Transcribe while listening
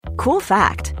Cool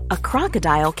fact, a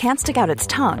crocodile can't stick out its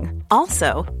tongue.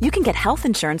 Also, you can get health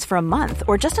insurance for a month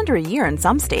or just under a year in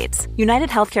some states. United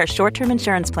Healthcare short-term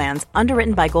insurance plans,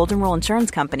 underwritten by Golden Rule Insurance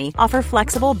Company, offer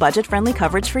flexible, budget-friendly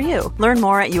coverage for you. Learn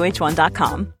more at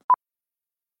uh1.com.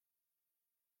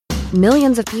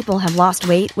 Millions of people have lost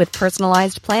weight with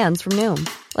personalized plans from Noom.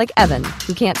 Like Evan,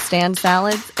 who can't stand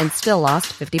salads and still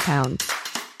lost 50 pounds.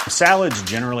 Salads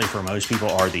generally for most people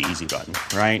are the easy button,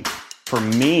 right? For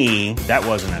me, that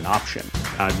wasn't an option.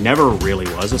 I never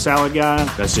really was a salad guy.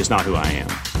 That's just not who I am.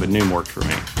 But Noom worked for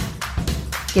me.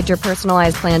 Get your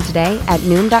personalized plan today at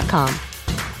Noom.com.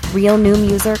 Real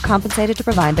Noom user compensated to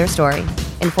provide their story.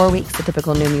 In 4 weeks, the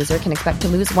typical Noom user can expect to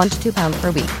lose 1 to 2 pounds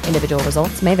per week. Individual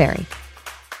results may vary.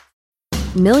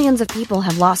 Millions of people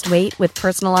have lost weight with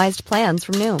personalized plans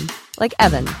from Noom. Like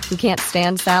Evan, who can't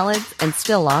stand salads and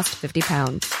still lost 50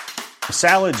 pounds.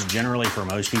 Salads generally for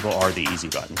most people are the easy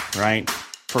button, right?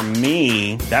 For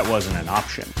me, that wasn't an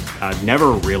option. I never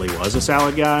really was a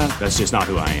salad guy. That's just not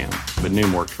who I am. But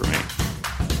Noom worked for me.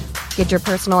 Get your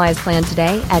personalized plan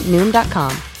today at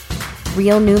Noom.com.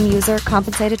 Real Noom user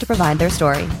compensated to provide their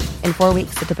story. In 4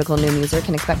 weeks, the typical Noom user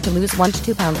can expect to lose 1 to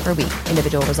 2 pounds per week.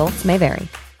 Individual results may vary.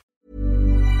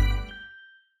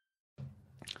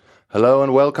 Hello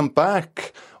and welcome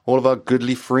back, all of our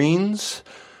goodly friends,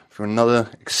 for another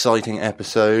exciting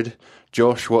episode.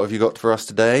 Josh, what have you got for us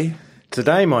today?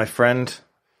 Today, my friend,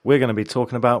 we're going to be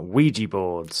talking about Ouija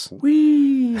boards.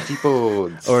 Ouija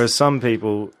boards. Or as some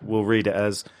people will read it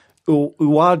as,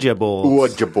 Ouija boards.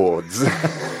 Ouija boards.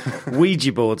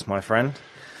 Ouija boards, my friend.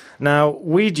 Now,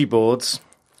 Ouija boards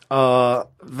are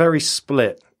very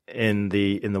split in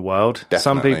the world. Definitely.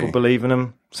 Some people believe in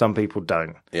them, some people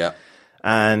don't. Yeah.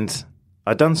 And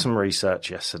I done some research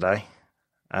yesterday,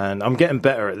 and I'm getting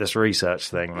better at this research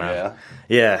thing, man. Yeah.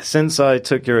 Yeah, since I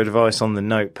took your advice on the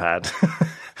notepad,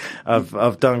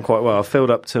 I've done quite well. I've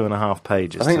filled up 2.5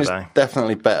 pages I think today. it's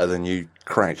definitely better than you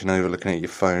crouching over looking at your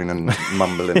phone and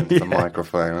mumbling into the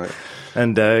microphone.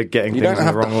 And getting You things don't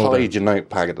have in the to wrong order. hide your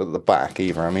notepad at the back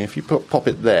either. I mean, if you pop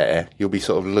it there, you'll be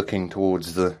sort of looking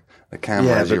towards the camera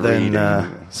Yeah, as but you're then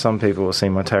reading. some people will see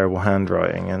my terrible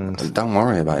handwriting, and Don't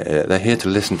worry about it. They're here to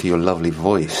listen to your lovely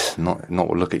voice, not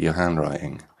look at your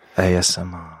handwriting.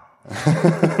 ASMR.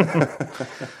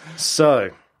 So,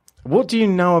 what do you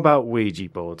know about Ouija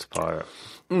boards, Pirate?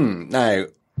 Now,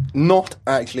 not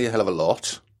actually a hell of a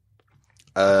lot.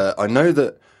 I know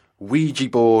that Ouija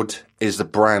board is the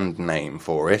brand name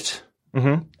for it.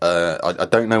 Mm-hmm. I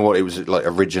don't know what it was like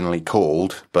originally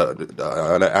called, but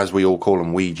as we all call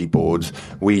them Ouija boards,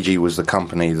 Ouija was the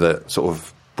company that sort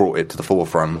of brought it to the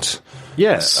forefront.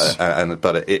 Yes.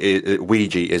 But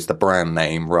Ouija is the brand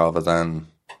name rather than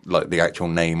like the actual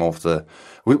name of the...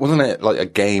 Wasn't it like a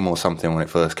game or something when it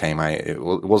first came out? It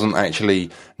wasn't actually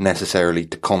necessarily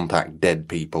to contact dead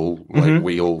people like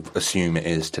we all assume it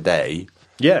is today.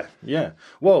 Yeah.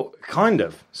 Well, kind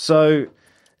of. So,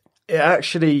 it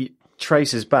actually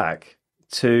traces back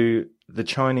to the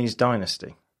Chinese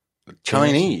dynasty.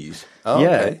 Chinese? Oh,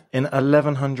 yeah, okay. in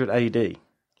 1100 AD.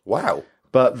 Wow.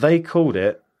 But they called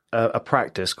it a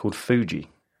practice called Fuji.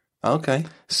 Okay.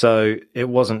 So it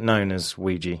wasn't known as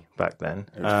Ouija back then.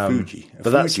 Fuji.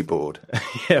 But Fuji board.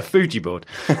 Yeah, Fuji board.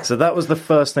 So that was the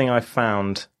first thing I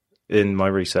found in my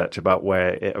research about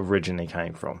where it originally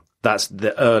came from. That's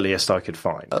the earliest I could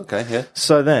find. Okay, yeah.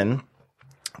 So then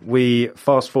we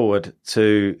fast forward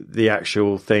to the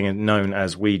actual thing known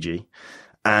as Ouija,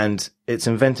 and it's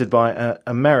invented by an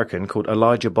American called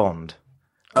Elijah Bond.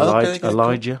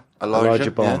 Elijah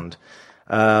Bond.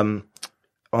 Yeah.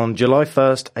 On July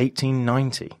 1st,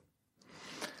 1890.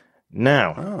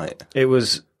 Now, It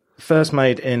was first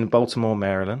made in Baltimore,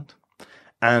 Maryland,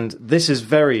 and this is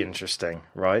very interesting,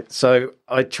 right? So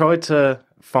I tried to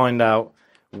find out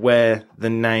where the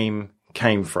name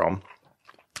came from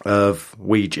of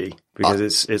Ouija,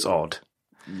 because it's odd.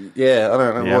 Yeah, I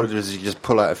don't know what it is. You just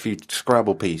pull out a few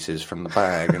Scrabble pieces from the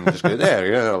bag and just go, there,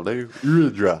 yeah, I'll do.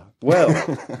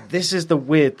 Well, this is the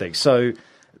weird thing. So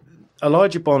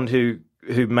Elijah Bond, who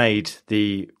made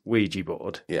the Ouija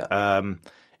board,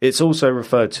 it's also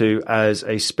referred to as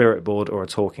a spirit board or a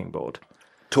talking board.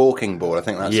 Talking board, I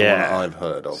think that's the one that I've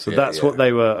heard of. So that's what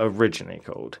they were originally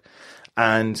called.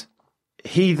 And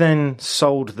he then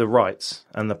sold the rights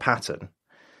and the pattern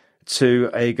to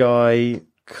a guy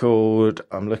called,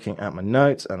 I'm looking at my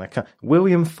notes, and I can't,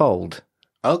 William Fold.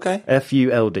 Okay.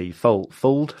 F-U-L-D,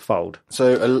 Fold.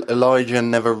 So Elijah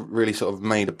never really sort of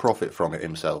made a profit from it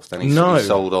himself, then he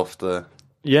sold off the...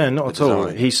 Yeah, not at all.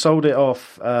 design. He sold it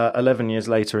off 11 years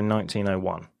later in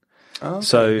 1901. Okay,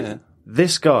 So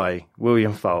this guy,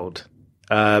 William Fold,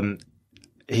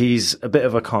 he's a bit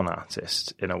of a con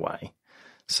artist in a way.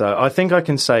 So I think I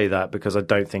can say that because I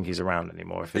don't think he's around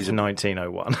anymore. If it's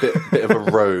 1901, bit of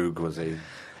a rogue, was he?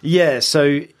 Yeah.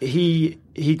 So he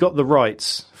got the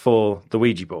rights for the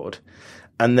Ouija board,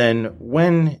 and then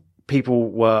when people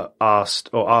were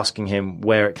asking him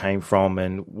where it came from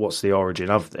and what's the origin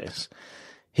of this,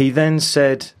 he then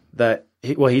said that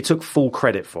he took full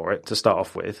credit for it to start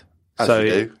off with. As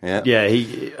you do, yeah.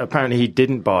 He apparently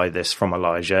didn't buy this from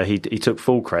Elijah. He took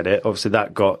full credit. Obviously,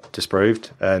 that got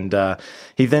disproved, and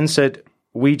he then said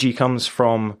Ouija comes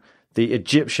from the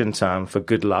Egyptian term for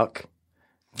good luck.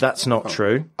 That's not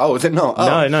true. Oh, is it not?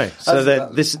 Oh. No. So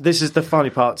then this is the funny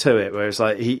part to it, where it's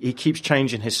like he keeps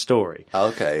changing his story.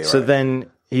 Okay. Right. So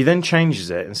then he changes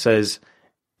it and says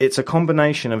it's a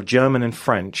combination of German and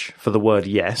French for the word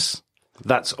yes.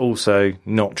 That's also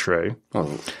not true.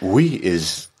 Well, oui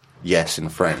is yes in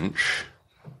French.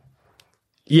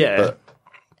 Yeah.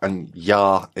 And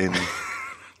ja in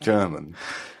German.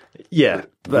 Yeah.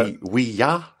 Oui,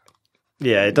 ja?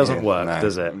 Yeah, it doesn't work,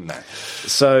 does it? No.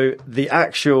 So the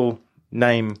actual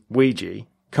name Ouija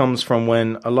comes from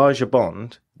when Elijah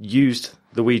Bond used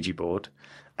the Ouija board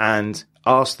and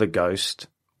asked the ghost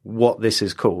what this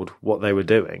is called, what they were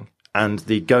doing, and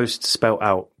the ghost spelt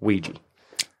out Ouija.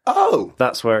 Oh!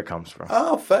 That's where it comes from.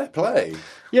 Oh, fair play.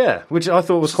 Yeah, which I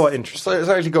thought was quite interesting. So it's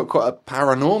actually got quite a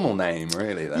paranormal name,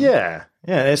 really, then. Yeah,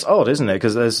 it's odd, isn't it?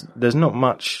 Because there's not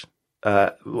much...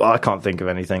 I can't think of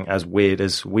anything as weird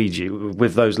as Ouija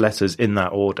with those letters in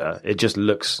that order. It doesn't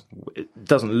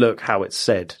look how it's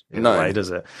said in a way,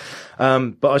 does it?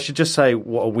 But I should just say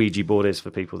what a Ouija board is for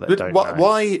people that don't know.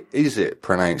 Why is it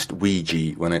pronounced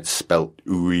Ouija when it's spelt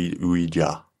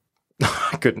Ouija?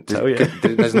 I couldn't tell you.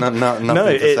 There's nothing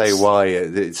to say why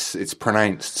it's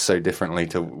pronounced so differently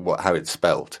to how it's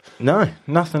spelt. No,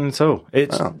 nothing at all.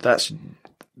 That's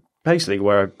basically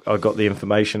where I got the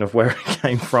information of where it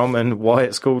came from and why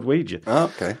it's called Ouija. Oh,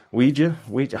 okay. Ouija.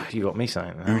 You got me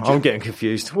saying that. I'm getting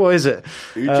confused. What is it?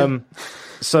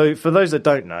 So for those that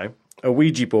don't know, a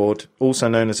Ouija board, also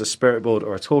known as a spirit board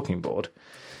or a talking board,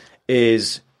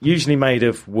 is usually made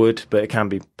of wood, but it can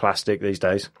be plastic these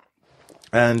days.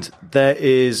 And there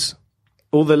is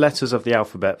all the letters of the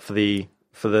alphabet for the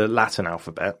Latin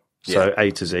alphabet, so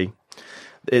A to Z.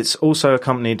 It's also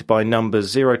accompanied by numbers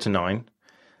 0 to 9,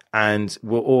 and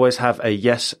will always have a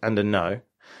yes and a no.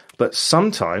 But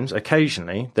sometimes,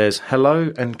 occasionally, there's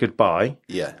hello and goodbye.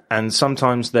 Yeah. And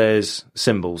sometimes there's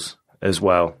symbols as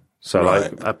well. So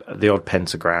like the odd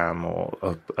pentagram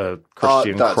or a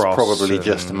Christian cross. That's probably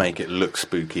just to make it look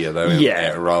spookier,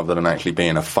 though, rather than actually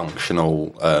being a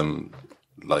functional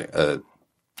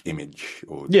image.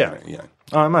 Or,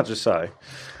 I imagine so.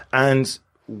 And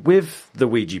with the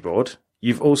Ouija board,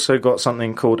 you've also got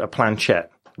something called a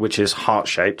planchette, which is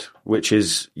heart-shaped, which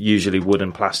is usually wood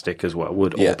and plastic as well,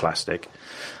 wood or plastic.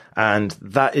 And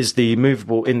that is the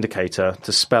movable indicator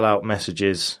to spell out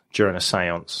messages during a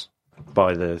séance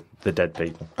by the dead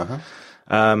people.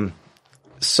 Uh-huh.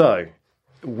 So,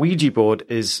 Ouija board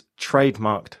is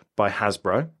trademarked by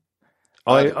Hasbro.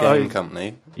 The game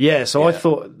company. Yeah, I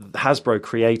thought Hasbro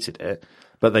created it,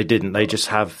 but they didn't. They just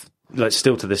have...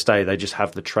 still to this day, they just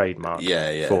have the trademark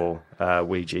for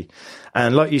Ouija.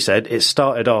 And like you said, it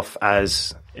started off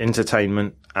as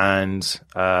entertainment and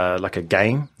like a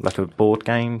game, like a board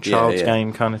game, child's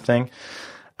game kind of thing.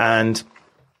 And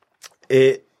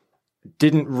it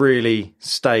didn't really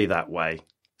stay that way.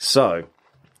 So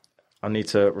I need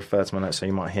to refer to my notes so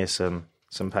you might hear some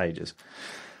pages.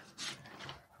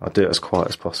 I'll do it as quiet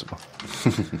as possible.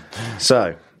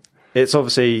 So it's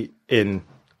obviously in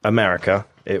America.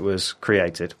 It was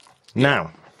created.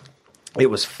 Now, it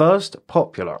was first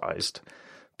popularized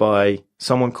by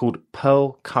someone called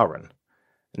Pearl Curran.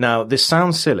 Now, this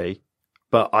sounds silly,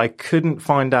 but I couldn't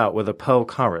find out whether Pearl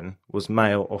Curran was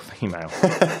male or female.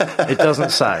 It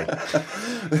doesn't say.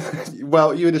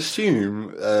 Well, you would assume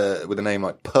with a name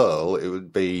like Pearl, it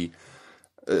would be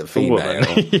female.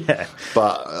 Yeah.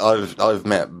 But I've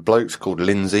met blokes called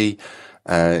Lindsay,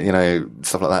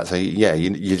 stuff like that. So,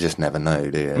 you just never know,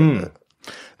 do you?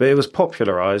 But it was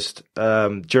popularised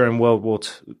during World War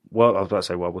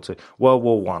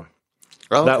One.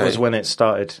 Oh, that was when it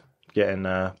started getting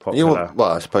popular.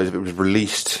 I suppose if it was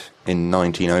released in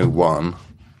 1901,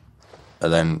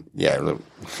 and then,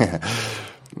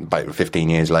 about 15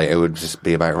 years later, it would just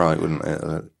be about right, wouldn't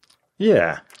it?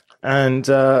 Yeah. And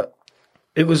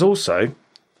it was also,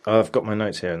 I've got my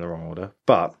notes here in the wrong order,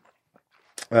 but...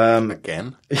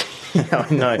 again? Yeah,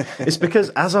 I know. It's because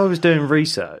as I was doing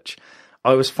research...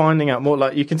 I was finding out more,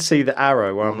 like you can see the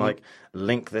arrow where I'm like,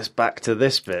 link this back to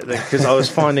this bit, because I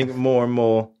was finding more and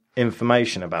more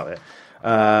information about it.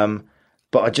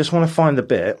 But I just want to find the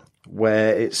bit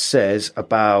where it says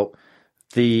about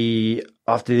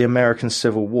after the American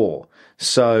Civil War.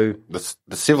 So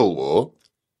the Civil War?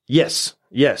 Yes,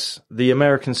 the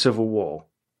American Civil War,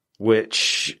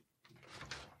 which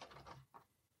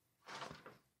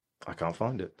I can't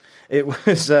find it. It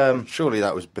was surely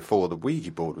that was before the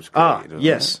Ouija board was created.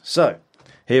 Yes. So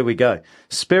here we go.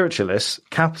 Spiritualists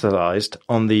capitalized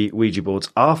on the Ouija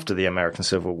boards after the American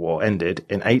Civil War ended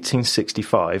in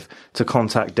 1865 to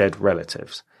contact dead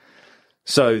relatives.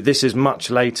 So this is much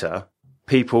later.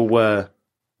 People were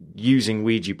using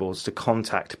Ouija boards to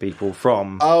contact people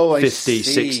from 50,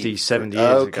 60, 70 years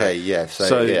ago. Okay, yes.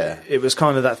 So it was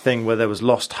kind of that thing where there was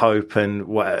lost hope and,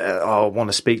 I want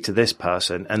to speak to this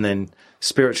person. And then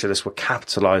spiritualists were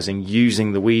capitalizing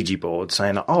using the Ouija board,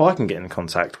 saying, I can get in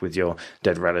contact with your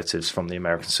dead relatives from the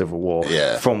American Civil War,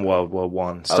 from World War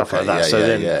One, stuff like that.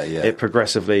 It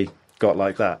progressively got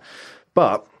like that.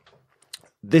 But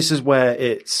this is where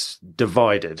it's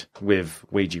divided with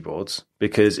Ouija boards,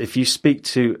 because if you speak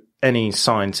to any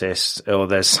scientists or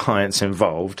there's science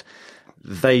involved,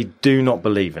 they do not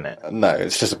believe in it. No,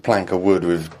 it's just a plank of wood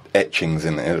with etchings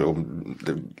in it or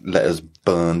letters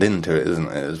burned into it, isn't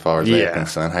it, as far as they're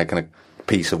concerned? How can a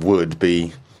piece of wood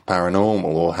be paranormal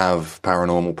or have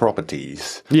paranormal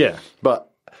properties? Yeah.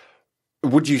 But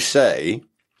would you say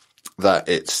that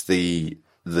it's the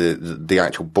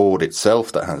actual board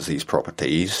itself that has these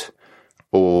properties,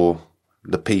 or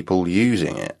the people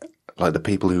using it, like the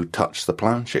people who touch the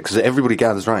planchet? Because everybody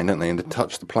gathers around, don't they, and they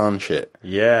touch the planchet.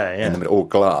 Yeah. In the middle, or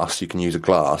glass. You can use a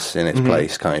glass in its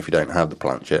place, can't you, if you don't have the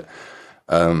planchet?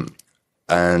 And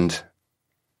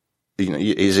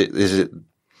is it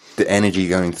the energy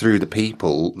going through the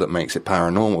people that makes it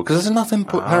paranormal? Because there's nothing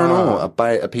paranormal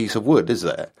about a piece of wood, is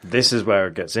there? This is where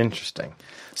it gets interesting.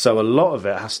 So a lot of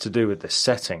it has to do with the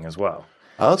setting as well.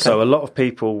 Okay. So a lot of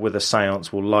people with a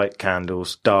seance will light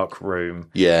candles, dark room,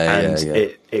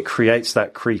 it creates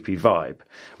that creepy vibe,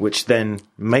 which then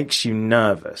makes you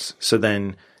nervous. So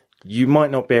then you might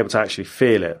not be able to actually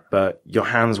feel it, but your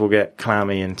hands will get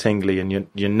clammy and tingly and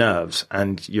your nerves,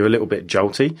 and you're a little bit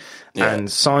jolty. Yeah.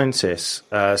 And scientists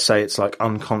say it's like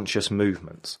unconscious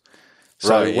movements.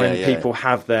 So when people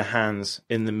have their hands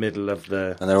in the middle of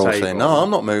the and they're all saying, no, I'm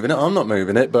not moving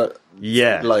it, but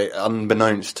like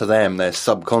unbeknownst to them, their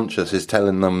subconscious is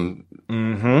telling them,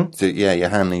 your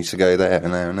hand needs to go there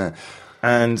and there and there.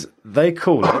 And they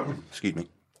call it, excuse me,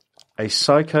 a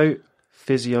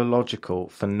psychophysiological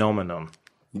phenomenon.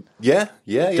 Yeah.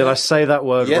 Did I say that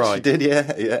word right? Yes, you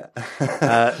did,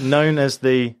 yeah. Known as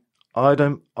the,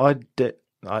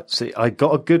 I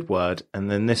got a good word,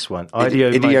 and then this one.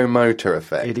 Ideomotor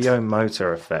effect.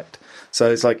 Ideomotor effect.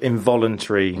 So it's like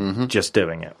involuntary just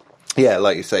doing it. Yeah,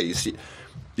 like you say,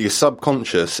 your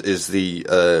subconscious is the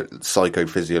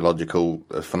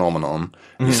psychophysiological phenomenon.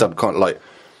 Your like,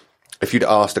 if you'd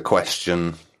asked a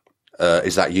question,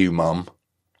 is that you, Mum?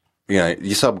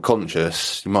 Your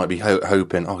subconscious, you might be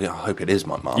hoping, I hope it is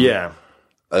my mum. Yeah.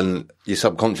 And your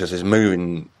subconscious is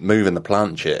moving the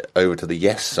planchet over to the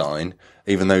yes sign,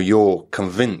 even though you're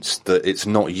convinced that it's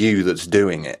not you that's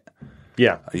doing it.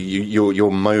 Yeah.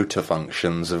 Your motor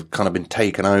functions have kind of been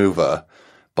taken over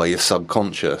by your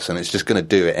subconscious, and it's just going to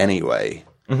do it anyway.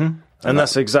 Mm-hmm. And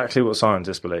that's exactly what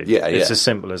scientists believe. Yeah, it's as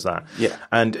simple as that. Yeah.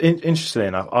 And interestingly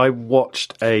enough, I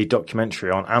watched a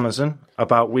documentary on Amazon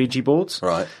about Ouija boards.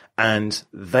 Right. And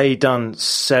they done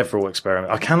several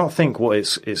experiments. I cannot think what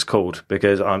it's called,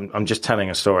 because I'm just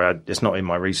telling a story. It's not in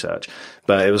my research,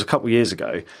 but it was a couple of years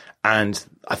ago, and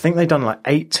I think they done like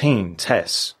 18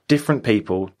 tests, different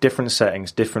people, different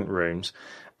settings, different rooms,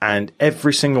 and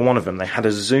every single one of them they had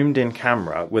a zoomed in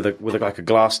camera with like a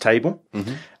glass table,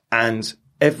 and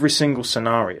every single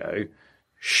scenario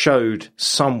showed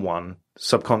someone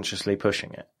subconsciously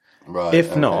pushing it. Right.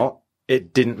 If not,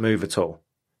 it didn't move at all.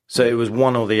 So it was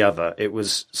one or the other. It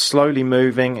was slowly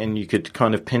moving, and you could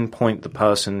kind of pinpoint the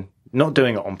person not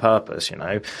doing it on purpose,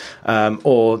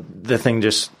 or the thing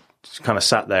just kind of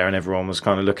sat there and everyone was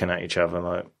kind of looking at each other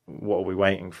like, what are we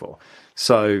waiting for?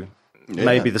 So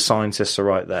maybe the scientists are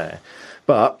right there.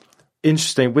 But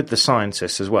interesting with the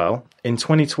scientists as well, in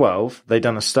 2012, they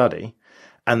done a study,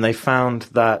 and they found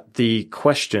that the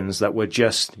questions that were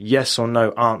just yes or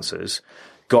no answers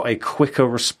got a quicker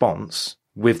response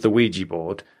with the Ouija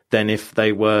board than if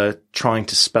they were trying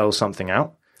to spell something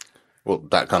out. Well,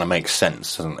 that kind of makes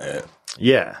sense, doesn't it?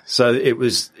 Yeah. So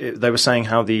they were saying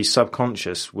how the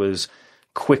subconscious was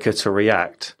quicker to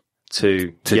react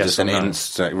to yes just or an no.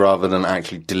 instant, rather than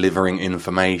actually delivering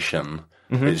information.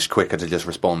 It's quicker to just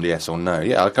respond yes or no.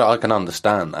 Yeah, I can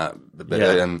understand that.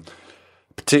 But,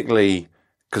 particularly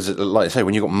because, like I say,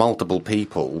 when you've got multiple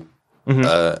people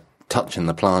touching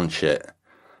the planchette,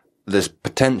 there's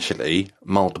potentially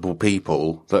multiple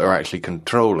people that are actually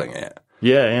controlling it.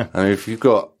 Yeah. And if you've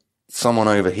got someone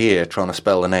over here trying to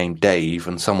spell the name Dave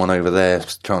and someone over there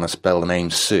trying to spell the name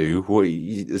Sue,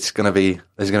 there's going to be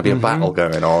a battle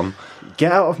going on.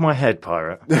 Get out of my head,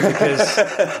 Pirate, because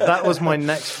that was my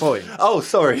next point. Oh,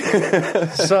 sorry.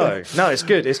 So, no, it's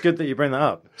good. It's good that you bring that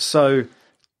up. So,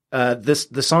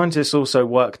 the scientists also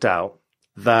worked out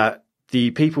that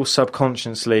the people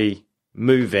subconsciously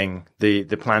moving the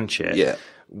planchette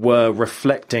were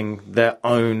reflecting their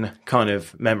own kind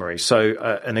of memory.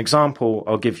 So an example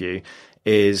I'll give you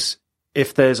is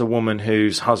if there's a woman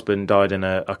whose husband died in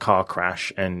a car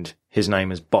crash and his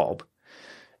name is Bob,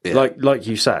 like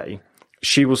you say,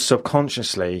 she will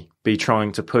subconsciously be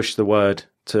trying to push the word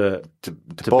to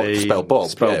spell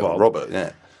Bob, Bob. Robert,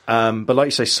 yeah. But like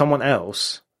you say, someone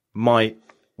else might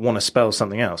want to spell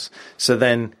something else. So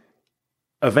then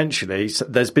eventually,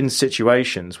 there's been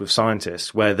situations with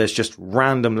scientists where there's just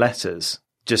random letters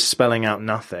just spelling out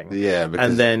nothing. Yeah.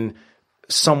 And then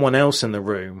someone else in the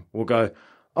room will go,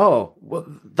 oh, well,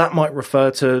 that might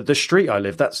refer to the street I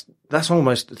live. That's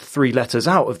almost 3 letters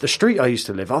out of the street I used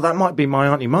to live. Oh, that might be my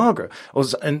Auntie Margaret.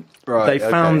 They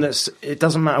found that it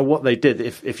doesn't matter what they did.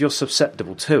 If you're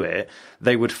susceptible to it,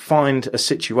 they would find a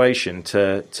situation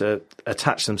to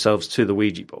attach themselves to the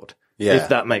Ouija board. Yeah. If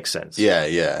that makes sense.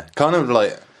 Yeah. Kind of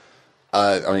like,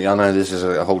 I know this is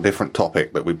a whole different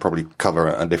topic that we'd probably cover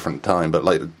at a different time, but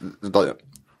like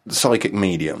psychic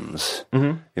mediums,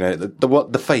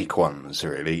 the fake ones,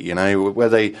 really,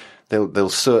 where they'll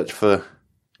search for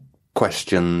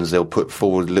questions, they'll put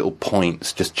forward little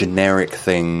points, just generic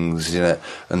things,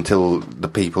 until the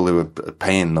people who are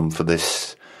paying them for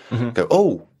this go,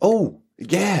 oh,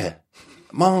 yeah,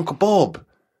 my Uncle Bob.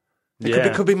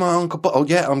 It could be my Uncle Bob. Oh,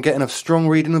 yeah, I'm getting a strong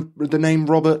reading of the name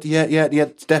Robert. Yeah,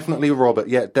 it's definitely Robert.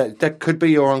 Yeah, that could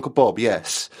be your Uncle Bob,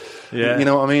 yes. Yeah. You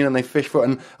know what I mean? And they fish for it.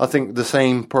 And I think the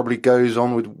same probably goes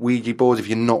on with Ouija boards. If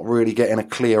you're not really getting a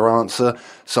clear answer,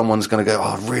 someone's going to go,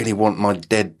 oh, I really want my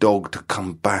dead dog to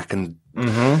come back and,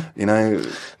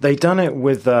 They done it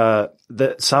with,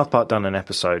 South Park done an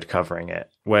episode covering it,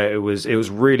 where it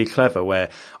was really clever, where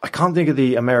I can't think of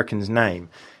the American's name.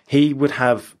 He would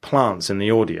have plants in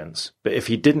the audience, but if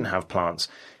he didn't have plants,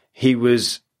 he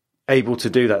was able to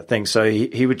do that thing. So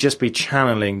he would just be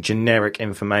channeling generic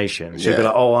information. So he'd be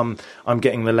like, oh, I'm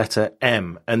getting the letter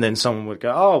M. And then someone would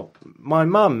go, oh, my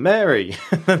mum, Mary.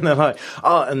 And they're like,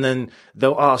 oh, and then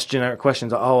they'll ask generic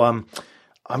questions. Like, oh,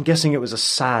 I'm guessing it was a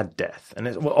sad death. And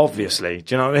obviously,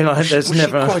 do you know what I mean? Like, was she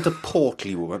quite a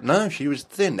portly woman? No, she was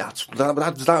thin. That's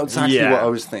exactly what I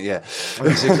was thinking. Yeah.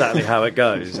 That's exactly how it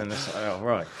goes. And it's like, oh,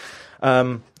 right.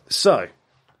 So,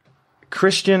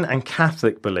 Christian and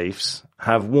Catholic beliefs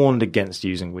have warned against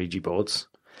using Ouija boards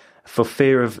for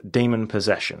fear of demon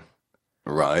possession.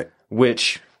 Right.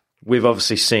 Which we've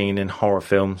obviously seen in horror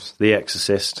films. The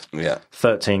Exorcist. Yeah.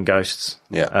 13 Ghosts.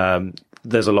 Yeah.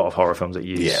 There's a lot of horror films that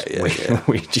use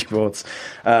Ouija boards.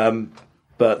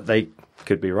 But they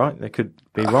could be right. They could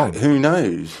be wrong. Who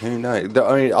knows? I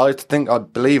mean, I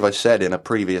believe I said in a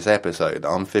previous episode that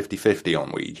I'm 50-50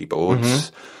 on Ouija boards.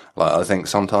 Mm-hmm. Like, I think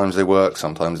sometimes they work,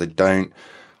 sometimes they don't.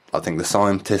 I think the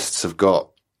scientists have got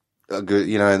a good,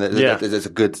 there's a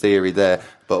good theory there.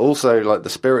 But also, like, the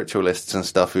spiritualists and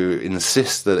stuff who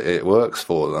insist that it works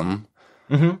for them.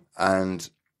 Mm-hmm. And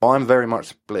I'm very much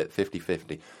split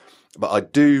 50-50. But I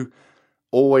do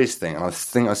always think, and I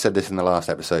think I said this in the last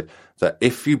episode, that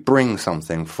if you bring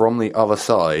something from the other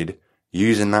side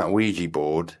using that Ouija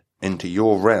board into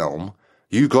your realm,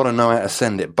 you got to know how to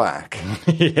send it back.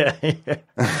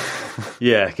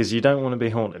 Yeah, because you don't want to be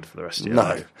haunted for the rest of your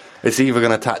life. No, it's either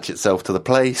going to attach itself to the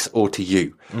place or to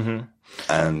you. Mm-hmm.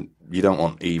 And you don't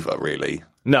want either, really.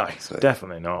 No,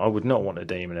 definitely not. I would not want a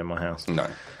demon in my house. No.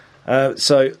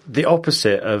 So the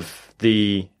opposite of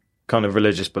the kind of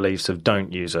religious beliefs of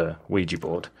don't use a Ouija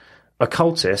board,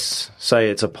 occultists say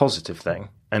it's a positive thing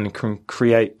and can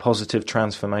create positive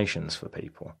transformations for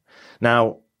people.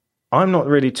 Now, I'm not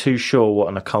really too sure what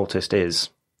an occultist is,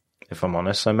 if I'm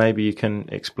honest, so maybe you can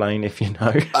explain if you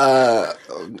know.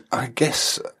 I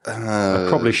guess... I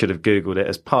probably should have Googled it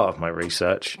as part of my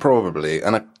research. Probably.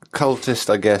 An occultist,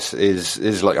 I guess,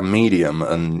 is like a medium,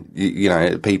 and,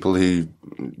 people who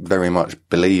very much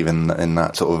believe in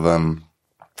that sort of...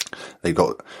 They've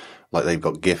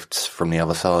got gifts from the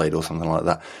other side or something like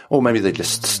that. Or maybe they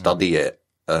just study it.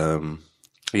 But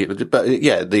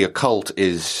the occult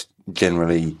is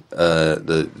generally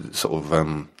the sort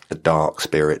of the dark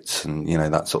spirits and,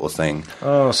 that sort of thing.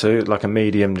 Oh, so like a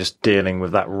medium just dealing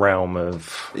with that realm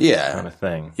of kind of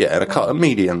thing. Yeah, and a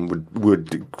medium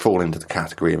would fall into the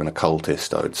category of an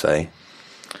occultist, I would say.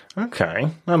 Okay,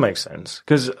 that makes sense.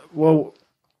 Because,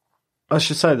 I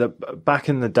should say that back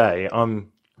in the day,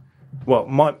 I'm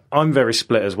very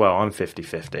split as well. I'm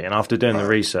 50-50. And after doing the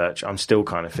research, I'm still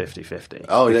kind of 50-50.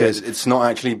 Oh, because it's not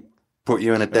actually put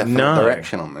you in a definite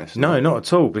direction on this. No, not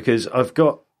at all. Because I've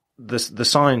got the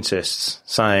scientists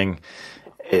saying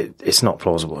it's not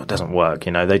plausible. It doesn't work.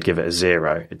 They'd give it a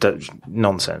 0.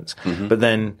 Nonsense. Mm-hmm. But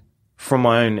then from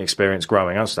my own experience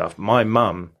growing up stuff, my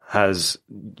mum has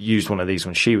used one of these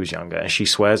when she was younger and she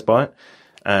swears by it.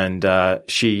 And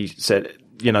she said,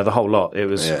 the whole lot. It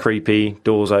was creepy,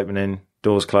 doors opening,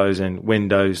 doors closing,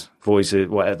 windows, voices,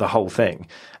 whatever, the whole thing.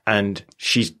 And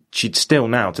she'd still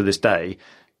now, to this day,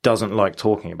 doesn't like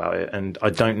talking about it. And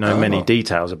I don't know many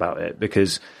details about it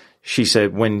because she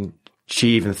said when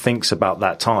she even thinks about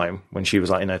that time, when she was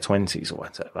like in her 20s or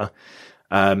whatever,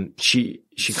 she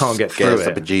can't get through it.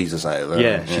 Scares the bejesus out of her.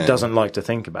 Yeah, she doesn't like to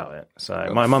think about it.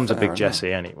 So my mum's a big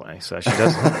Jessie anyway, so she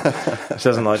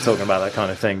doesn't like talking about that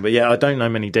kind of thing. But yeah, I don't know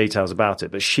many details about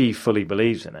it, but she fully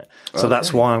believes in it. So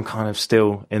that's why I'm kind of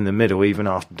still in the middle, even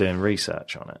after doing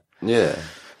research on it. Yeah.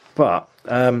 But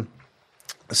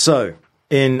so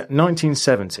in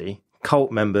 1970,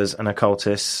 cult members and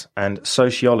occultists and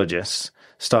sociologists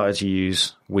started to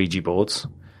use Ouija boards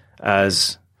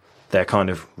as their kind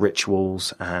of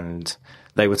rituals, and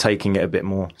they were taking it a bit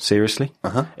more seriously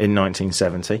in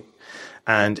 1970.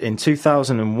 And in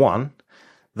 2001,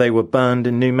 they were burned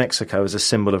in New Mexico as a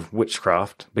symbol of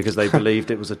witchcraft because they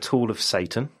believed it was a tool of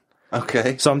Satan.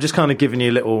 Okay. So I'm just kind of giving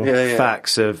you little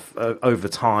facts of over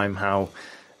time how,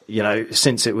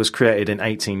 since it was created in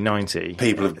 1890.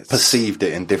 People have perceived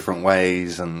it in different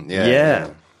ways. And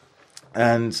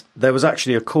And there was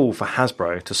actually a call for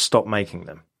Hasbro to stop making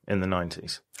them in the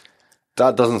 90s.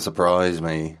 That doesn't surprise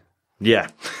me. Yeah.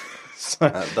 So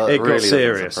that it really got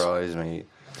serious. Doesn't surprise me.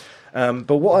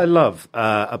 But what I love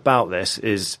about this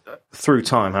is, through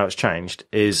time, how it's changed,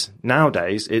 is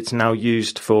nowadays it's now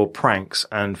used for pranks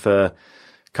and for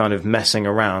kind of messing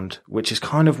around, which is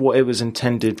kind of what it was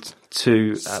intended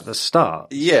to at the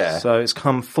start. Yeah. So it's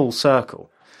come full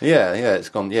circle. Yeah, it's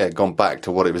gone back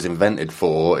to what it was invented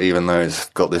for, even though it's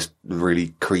got this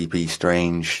really creepy,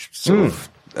 strange sort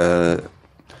of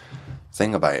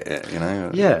thing about it,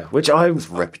 Yeah, Its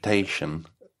reputation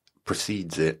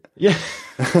precedes it. Yeah.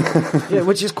 Yeah,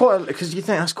 which is because you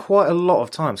think that's quite a lot of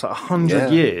time. So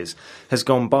 100 years has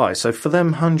gone by. So for them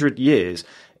 100 years,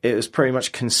 it was pretty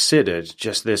much considered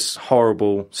just this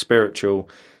horrible spiritual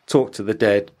talk to the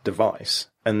dead device.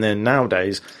 And then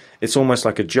nowadays, it's almost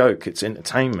like a joke. It's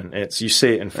entertainment. You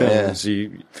see it in films.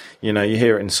 You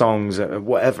hear it in songs,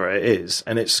 whatever it is,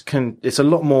 and it's a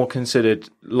lot more considered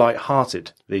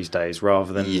light-hearted these days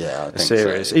rather than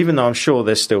serious. So. Even though I'm sure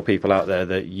there's still people out there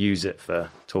that use it for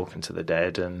talking to the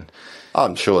dead, and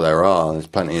I'm sure there are. There's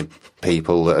plenty of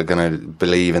people that are going to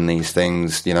believe in these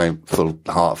things. Full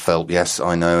heartfelt. Yes,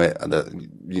 I know it.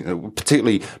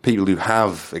 Particularly people who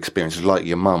have experiences like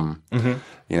your mum. Mm-hmm.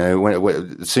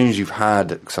 As soon as you've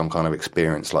had some kind of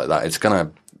experience like that, it's going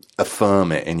to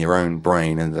affirm it in your own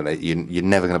brain, and that you're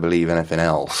never going to believe anything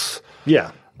else.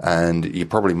 Yeah. And you're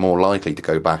probably more likely to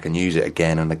go back and use it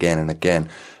again and again and again.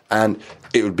 And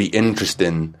it would be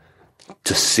interesting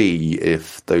to see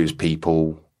if those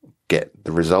people get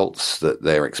the results that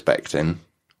they're expecting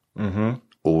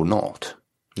or not.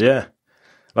 Yeah.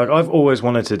 Like, I've always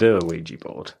wanted to do a Ouija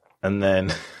board. And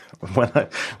then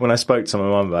when I spoke to my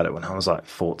mum about it when I was like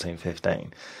 14,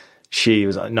 15, she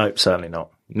was like, nope, certainly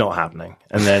not happening.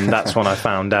 And then that's when I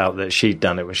found out that she'd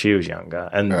done it when she was younger.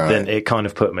 And then it kind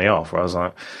of put me off, where I was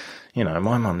like, my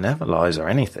mum never lies or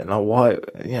anything. Like, why,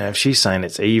 if she's saying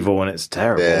it's evil and it's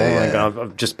terrible, I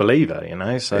just believe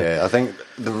her, so. Yeah, I think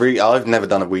I've never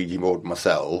done a Ouija board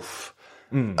myself.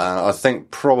 I think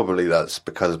probably that's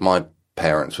because my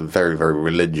parents were very, very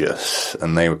religious,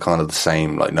 and they were kind of the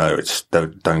same. Like, no,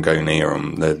 don't go near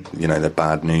them. They're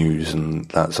bad news and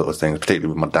that sort of thing. Particularly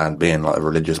with my dad being like a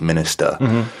religious minister,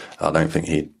 I don't think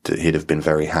he'd have been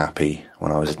very happy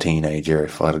when I was a teenager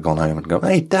if I'd have gone home and gone,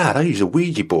 "Hey, Dad, I used a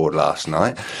Ouija board last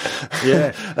night,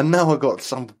 and now I've got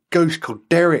some ghost called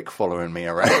Derek following me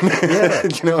around." Yeah.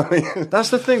 Do you know what I mean? That's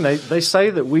the thing. They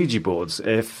say that Ouija boards,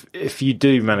 if you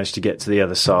do manage to get to the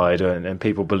other side, and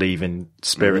people believe in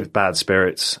bad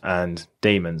spirits and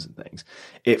demons and things,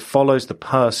 it follows the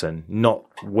person, not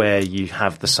where you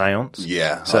have the seance.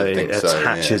 Yeah, so I think it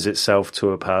attaches itself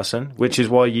to a person, which is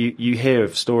why you hear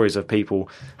of stories of people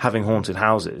having haunted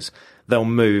houses. They'll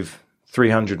move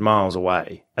 300 miles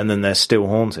away and then they're still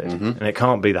haunted. And it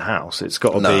can't be the house. It's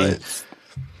got to be... It's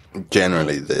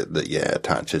generally that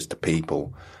attaches to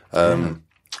people.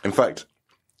 In fact,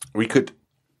 we could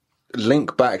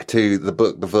link back to the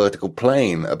book The Vertical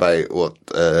Plane about what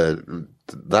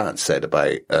that said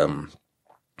about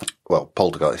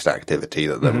poltergeist activity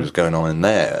that was going on in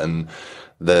there, and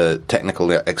the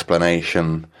technical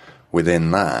explanation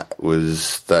within that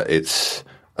was that it's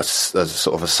a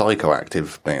sort of a psychoactive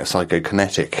thing, a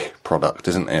psychokinetic product,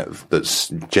 isn't it? That's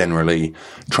generally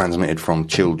transmitted from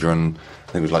children.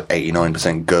 I think it was like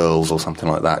 89% girls or something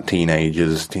like that, teenage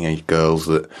girls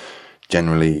that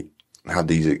generally had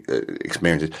these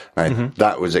experiences. Now,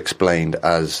 that was explained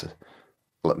as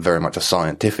very much a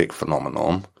scientific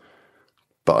phenomenon,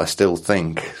 but I still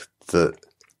think that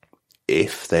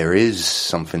if there is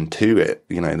something to it,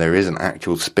 there is an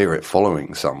actual spirit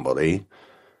following somebody.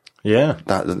 Yeah.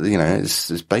 That,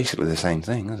 it's basically the same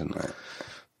thing, isn't it?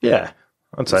 Yeah,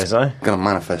 I'd say so. It's going to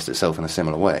manifest itself in a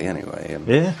similar way anyway.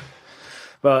 Yeah.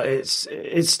 But it's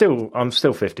still, I'm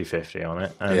still 50-50 on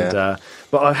it. And,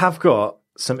 but I have got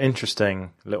some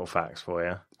interesting little facts for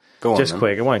you. Go on. Just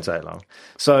quick, it won't take long.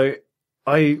 So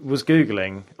I was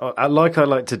Googling, like I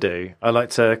like to do, I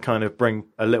like to kind of bring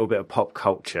a little bit of pop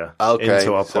culture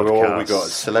into our podcast. So what we got,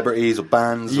 celebrities or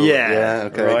bands? Yeah,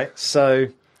 okay. Right. So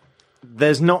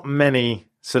there's not many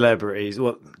celebrities.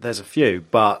 Well, there's a few,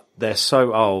 but they're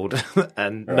so old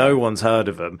and no one's heard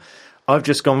of them. I've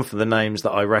just gone for the names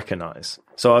that I recognise.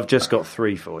 So I've just got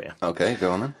 3 for you. Okay,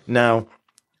 go on then. Now,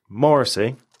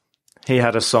 Morrissey, he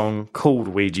had a song called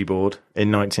Ouija Board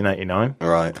in 1989.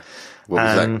 Right. What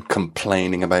was that?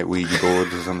 Complaining about Ouija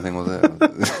boards or something, was it?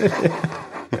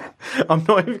 I'm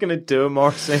not even going to do a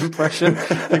Morrissey impression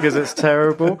because it's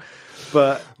terrible.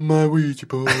 But my Ouija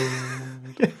board,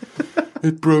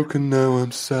 it's broken now,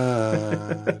 I'm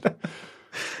sad.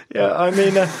 Yeah, I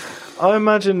mean... I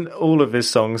imagine all of his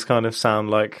songs kind of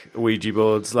sound like Ouija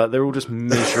boards, like they're all just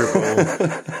miserable.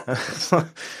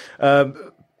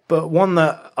 But one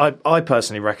that I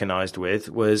personally recognised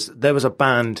was there was a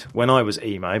band when I was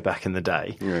emo back in the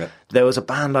day. Yeah. There was a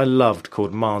band I loved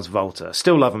called Mars Volta.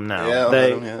 Still love them now. Yeah,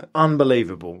 They're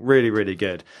unbelievable, really, really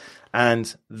good.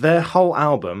 And their whole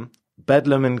album,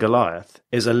 Bedlam and Goliath,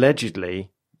 is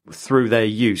allegedly through their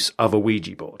use of a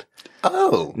Ouija board.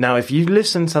 Oh. Now, if you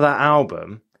listen to that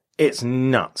album... It's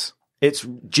nuts. It's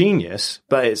genius,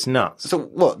 but it's nuts. So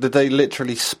what, did they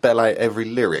literally spell out every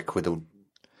lyric with a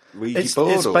Ouija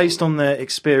board? It's based on their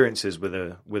experiences with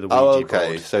a Ouija board. Oh,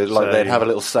 okay. So they'd have a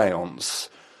little seance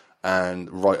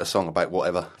and write a song about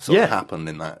whatever sort of happened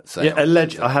in that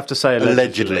seance. Yeah, I have to say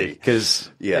allegedly, because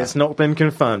it's not been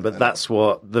confirmed, but that's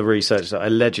what the research said.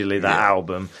 Allegedly, that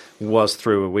album was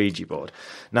through a Ouija board.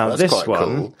 Now, that's this quite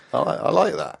one... Cool. I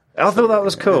like that. I thought that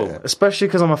was cool, especially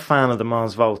because I'm a fan of the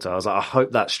Mars Volta. I was like, I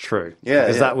hope that's true. Yeah,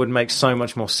 because that would make so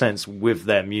much more sense with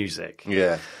their music.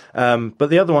 Yeah. But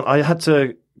the other one, I had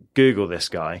to Google this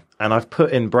guy, and I've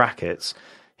put in brackets,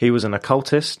 he was an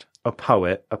occultist, a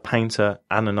poet, a painter,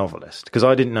 and a novelist. Because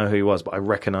I didn't know who he was, but I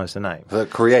recognised the name. The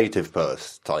creative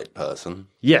type person.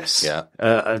 Yes. Yeah.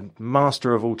 A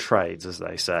master of all trades, as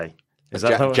they say. Is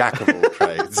that Jack of all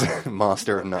trades,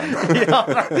 master of none.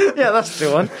 Yeah, that's the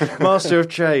one. Master of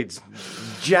trades,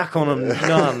 Jack on and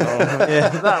none.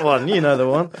 That one. You know the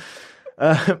one.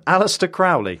 Aleister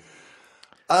Crowley.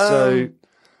 I've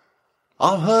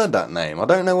heard that name. I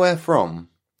don't know where from.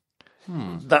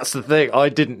 That's the thing. I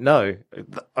didn't know.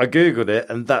 I googled it,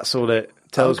 and that's all it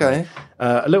tells me.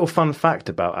 A little fun fact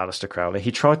about Aleister Crowley: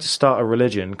 he tried to start a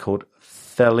religion called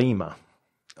Thelema.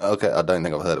 Okay, I don't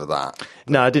think I've heard of that.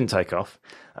 No, it didn't take off.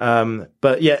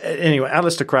 But yeah, anyway,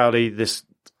 Aleister Crowley, this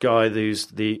guy who's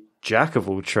the jack of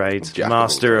all trades,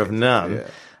 master of none,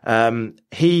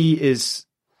 he is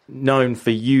known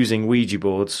for using Ouija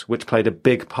boards, which played a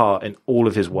big part in all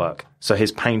of his work. So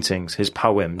his paintings, his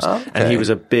poems, and he was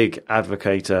a big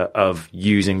advocate of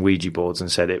using Ouija boards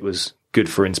and said it was good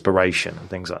for inspiration and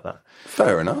things like that.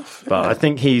 Fair enough. But I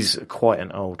think he's quite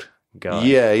an old guy.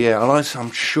 Yeah.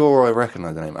 I'm sure I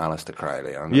recognise the name Aleister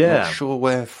Crowley. I'm not sure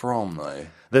where from, though.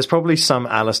 There's probably some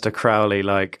Aleister Crowley,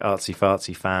 like,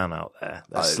 artsy-fartsy fan out there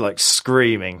that's, like,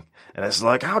 screaming. And it's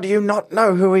like, how do you not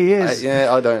know who he is?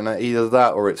 I don't know. Either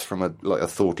that or it's from a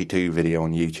 42 video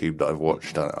on YouTube that I've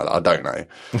watched. I don't know.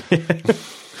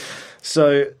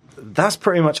 So that's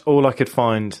pretty much all I could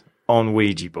find on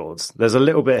Ouija boards. There's a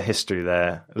little bit of history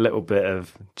there, a little bit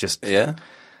of just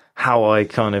how I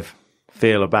kind of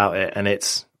feel about it. And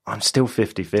I'm still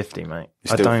 50-50, mate.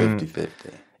 You're still 50-50?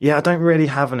 Yeah, I don't really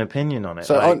have an opinion on it.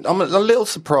 So I'm a little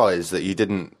surprised that you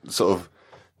didn't sort of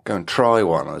go and try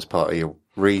one as part of your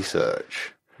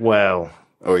research. Well,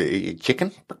 Or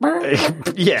chicken?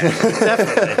 Yeah,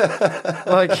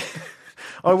 definitely. Like,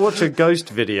 I watch a ghost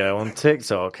video on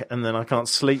TikTok and then I can't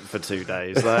sleep for 2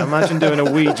 days. Like, imagine doing a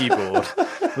Ouija board,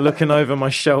 looking over my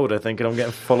shoulder, thinking I'm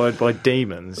getting followed by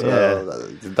demons. Yeah,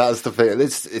 that's the thing.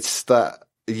 It's that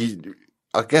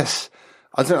I guess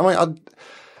I don't. I mean,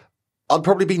 I'd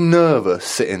probably be nervous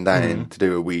sitting down to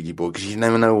do a Ouija board because you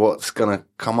never know what's gonna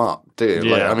come up, do you?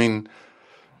 Yeah. Like, I mean,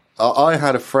 I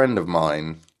had a friend of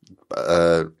mine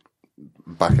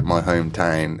back in my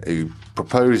hometown who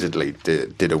supposedly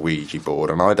did a Ouija board,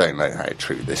 and I don't know how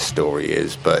true this story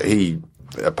is, but he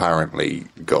apparently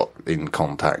got in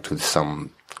contact with some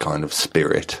kind of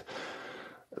spirit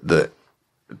that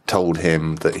told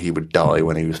him that he would die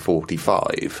when he was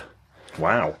 45.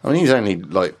 wow. I mean, he was only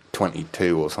like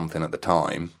 22 or something at the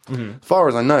time. As far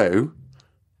as I know,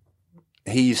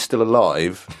 he's still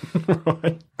alive,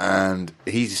 Right. and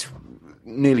he's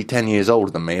nearly 10 years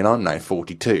older than me, and I'm now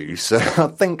 42. So I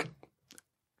think,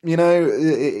 you know,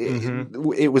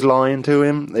 it was lying to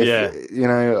him. You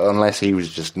know, unless he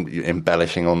was just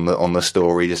embellishing on the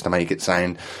story just to make it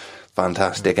sound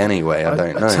fantastic. Anyway, I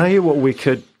don't know. I tell you what,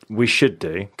 we should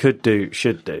do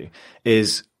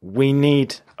is we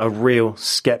need a real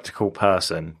skeptical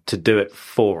person to do it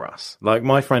for us. Like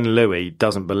my friend Louis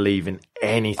doesn't believe in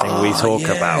anything we talk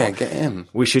about. Get him.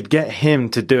 We should get him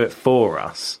to do it for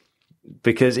us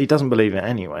because he doesn't believe it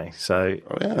anyway. So, do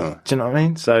you know what I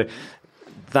mean? So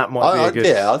that might be a good...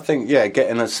 Yeah, I think,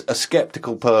 getting a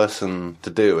skeptical person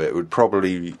to do it would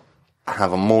probably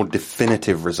have a more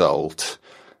definitive result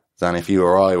than if you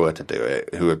or I were to do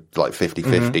it, who are like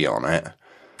 50-50 on it.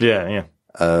 Yeah.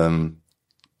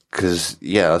 Because,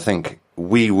 I think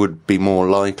we would be more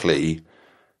likely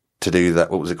to do that,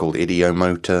 what was it called,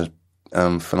 idiomotor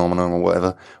phenomenon or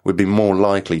whatever, would be more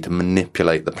likely to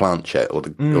manipulate the planchette or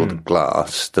the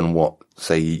glass than what,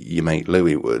 say, your mate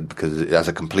Louis would, because as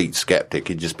a complete skeptic,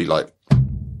 he'd just be like,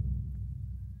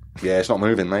 yeah, it's not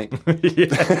moving, mate. Do you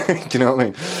know what I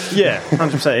mean? Yeah,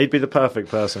 100%. He'd be the perfect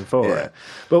person for it.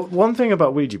 But one thing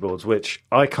about Ouija boards, which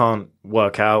I can't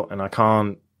work out and I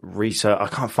can't research, I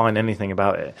can't find anything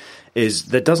about it, is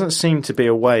there doesn't seem to be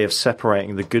a way of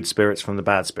separating the good spirits from the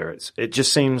bad spirits. It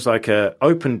just seems like a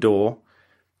open door,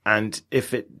 and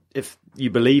if you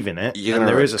believe in it, and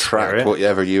there is a spirit,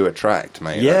 whatever you attract,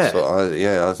 mate. Yeah, that's what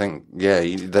I think. Yeah,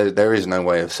 there is no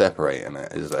way of separating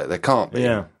it, is there? There can't be.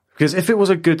 Yeah, because if it was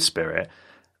a good spirit,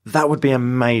 that would be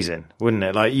amazing, wouldn't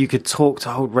it? Like you could talk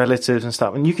to old relatives and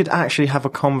stuff, and you could actually have a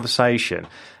conversation,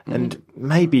 and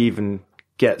maybe even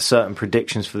get certain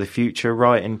predictions for the future,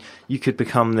 right? And you could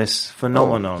become this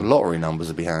phenomenon. Lottery numbers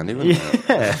would be handy, wouldn't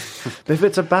they? Yeah. But if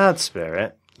it's a bad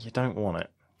spirit, you don't want it.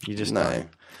 You just don't.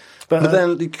 But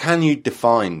then, can you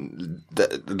define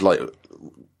like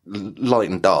light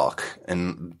and dark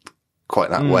in quite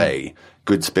that way?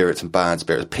 Good spirits and bad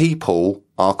spirits. People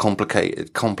are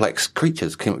complex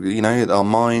creatures. You know, our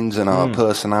minds and our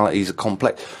personalities are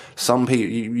complex. Some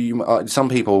people, some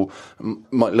people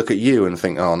might look at you and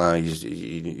think, "Oh no,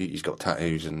 he's got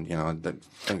tattoos," and you know, I don't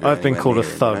think I've been called a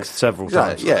thug several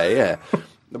times. Yeah.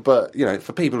 But you know,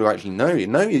 for people who actually know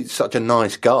you're such a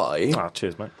nice guy. Ah,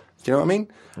 cheers, mate. Do you know what I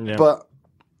mean? Yeah. But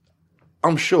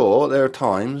I'm sure there are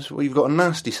times where you've got a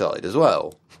nasty side as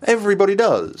well. Everybody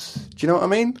does. Do you know what I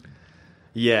mean?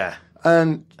 Yeah.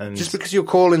 And just because you're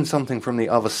calling something from the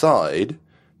other side,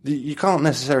 you can't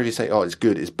necessarily say, oh, it's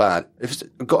good, it's bad. If it's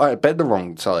got out of bed the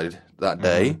wrong side that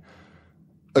day,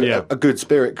 a good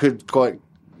spirit could quite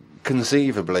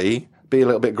conceivably be a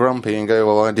little bit grumpy and go,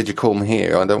 well, why did you call me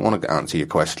here? I don't want to answer your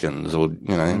questions, or,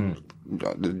 you know,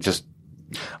 just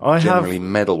generally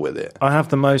meddle with it. I have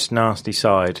the most nasty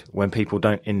side when people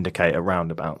don't indicate at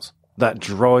roundabouts. That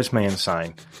drives me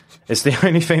insane. It's the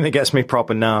only thing that gets me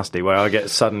proper nasty, where I get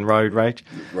sudden road rage.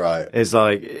 Right. It's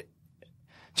like,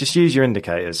 just use your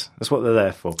indicators. That's what they're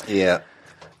there for. Yeah.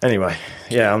 Anyway,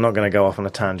 I'm not going to go off on a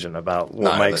tangent about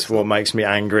what makes me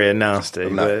angry and nasty.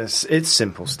 No. But it's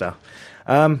simple stuff.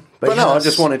 But I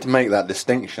just wanted to make that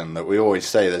distinction that we always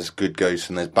say there's good ghosts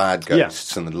and there's bad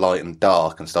ghosts and the light and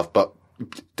dark and stuff. But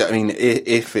I mean,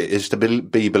 if it is to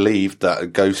be believed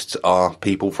that ghosts are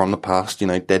people from the past, you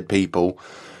know, dead people,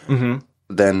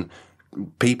 then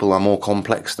people are more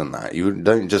complex than that. You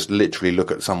don't just literally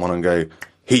look at someone and go,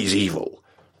 he's evil.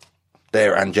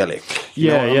 They're angelic. You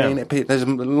know what I mean? There's a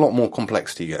lot more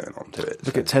complexity going on to it.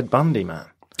 Look at Ted Bundy, man.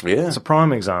 Yeah. It's a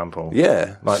prime example.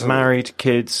 Yeah. Like married,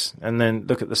 kids, and then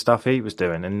look at the stuff he was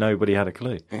doing and nobody had a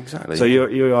clue. Exactly. So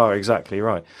you are exactly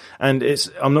right. And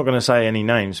I'm not going to say any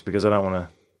names because I don't want to,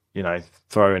 you know,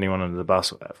 throw anyone under the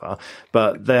bus or whatever.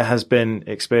 But there has been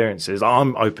experiences,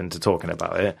 I'm open to talking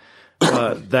about it,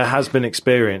 But there has been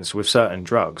experience with certain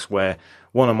drugs where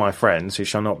one of my friends, who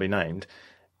shall not be named,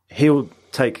 he'll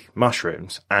take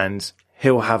mushrooms and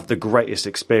he'll have the greatest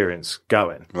experience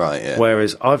going. Right, yeah.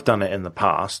 Whereas I've done it in the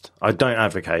past. I don't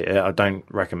advocate it. I don't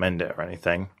recommend it or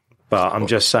anything. But I'm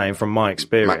just saying from my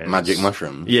experience. Magic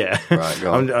mushrooms? Yeah. Right,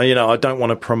 go on. I don't want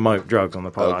to promote drugs on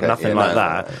the podcast. Okay, Nothing like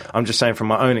that. No. I'm just saying from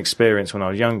my own experience when I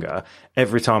was younger,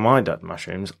 every time I did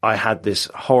mushrooms, I had this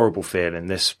horrible feeling,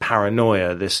 this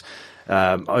paranoia, this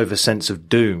over sense of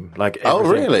doom. Like everything.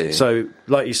 Oh, really? So,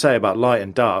 like you say about light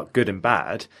and dark, good and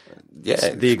bad,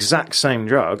 Yeah. the exact same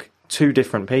drug, two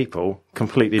different people,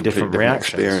 completely different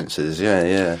reactions. Experiences,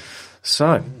 yeah.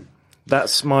 So,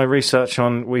 that's my research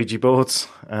on Ouija boards,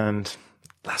 and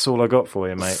that's all I got for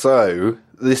you, mate. So,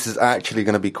 this is actually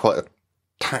going to be quite a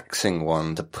taxing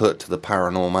one to put to the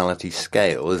paranormality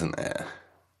scale, isn't it?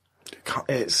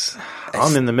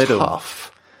 I'm in the middle.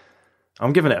 Tough.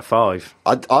 I'm giving it a 5.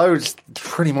 I was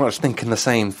pretty much thinking the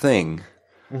same thing.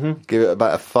 Mm-hmm. Give it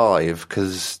about a 5,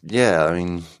 because, yeah, I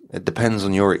mean, it depends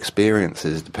on your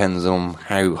experiences, depends on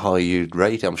how high you'd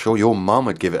rate it. I'm sure your mum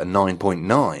would give it a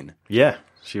 9.9. Yeah,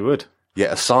 she would.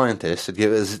 Yet a scientist would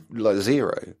give it like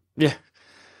 0. Yeah.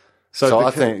 So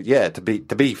I think, yeah, to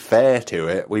be fair to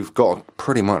it, we've got to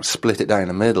pretty much split it down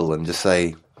the middle and just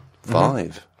say 5.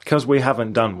 Mm-hmm. Because we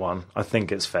haven't done one, I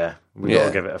think it's fair. We've got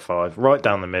to give it a 5. Right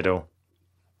down the middle.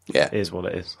 Yeah. It is what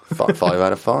it is. 5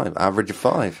 out of 5. Average of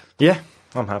 5. Yeah,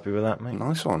 I'm happy with that, mate.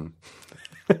 Nice one.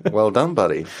 Well done,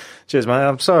 buddy. Cheers, mate.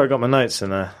 I'm sorry I got my notes in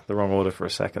the wrong order for a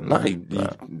second. No, you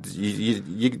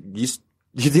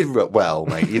did well,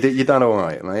 mate. You done all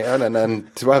right, mate.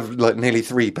 And to have like nearly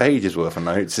 3 pages worth of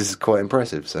notes is quite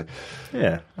impressive. So,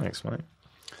 yeah, thanks, mate.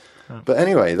 But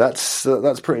anyway, that's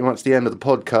pretty much the end of the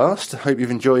podcast. Hope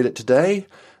you've enjoyed it today.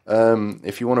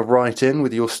 If you want to write in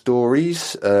with your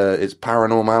stories, it's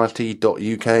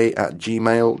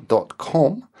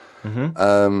paranormality.uk@gmail.com.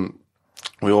 Mm-hmm.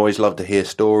 We always love to hear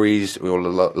stories. We all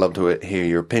love to hear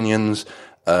your opinions.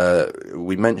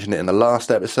 We mentioned it in the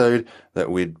last episode that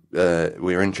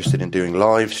we're interested in doing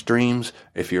live streams.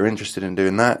 If you're interested in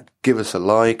doing that, give us a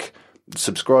like,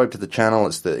 subscribe to the channel.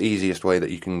 It's the easiest way that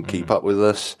you can keep up with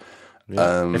us.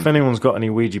 Yeah. If anyone's got any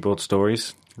Ouija board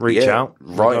stories, reach out.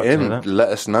 Write in, let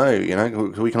us know. You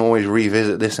know, we can always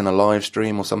revisit this in a live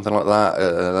stream or something like that.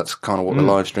 That's kind of what the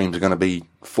live streams are going to be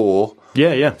for.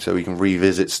 Yeah. So we can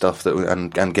revisit stuff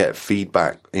and get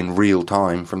feedback in real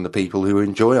time from the people who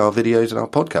enjoy our videos and our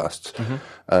podcasts.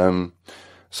 Mm-hmm.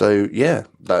 So yeah,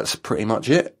 that's pretty much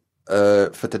it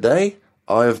for today.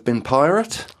 I have been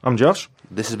Pirate. I'm Josh.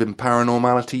 This has been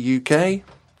Paranormality UK.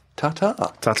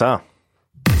 Ta-ta. Ta-ta.